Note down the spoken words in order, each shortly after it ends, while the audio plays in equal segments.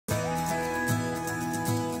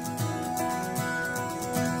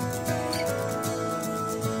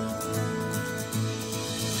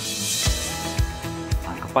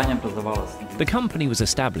The company was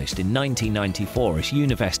established in 1994 as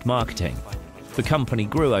Univest Marketing. The company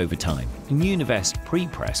grew over time, and Univest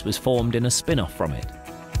Prepress was formed in a spin-off from it.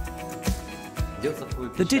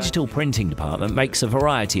 The digital printing department makes a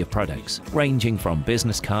variety of products, ranging from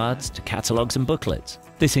business cards to catalogues and booklets.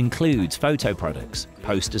 This includes photo products,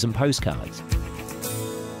 posters and postcards.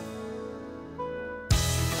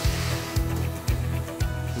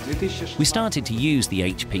 We started to use the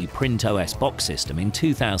HP PrintOS Box system in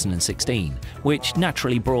 2016, which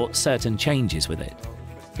naturally brought certain changes with it.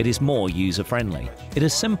 It is more user-friendly. It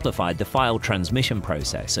has simplified the file transmission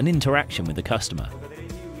process and interaction with the customer.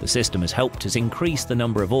 The system has helped us increase the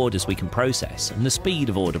number of orders we can process and the speed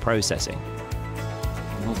of order processing.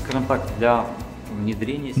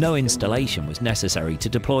 No installation was necessary to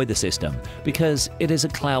deploy the system because it is a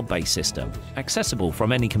cloud-based system, accessible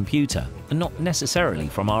from any computer and not necessarily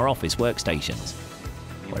from our office workstations.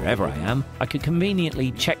 Wherever I am, I could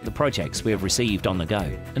conveniently check the projects we have received on the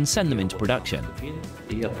go and send them into production.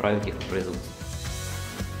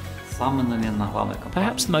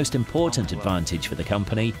 Perhaps the most important advantage for the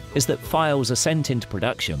company is that files are sent into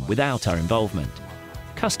production without our involvement.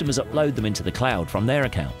 Customers upload them into the cloud from their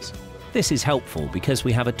accounts. This is helpful because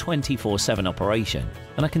we have a 24/7 operation,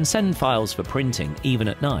 and I can send files for printing even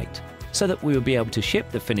at night, so that we will be able to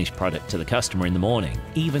ship the finished product to the customer in the morning,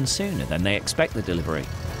 even sooner than they expect the delivery.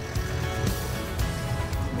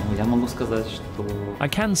 I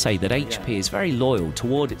can say that HP is very loyal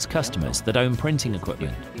toward its customers that own printing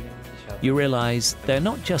equipment. You realize they're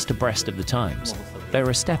not just abreast of the times, they're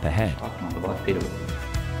a step ahead.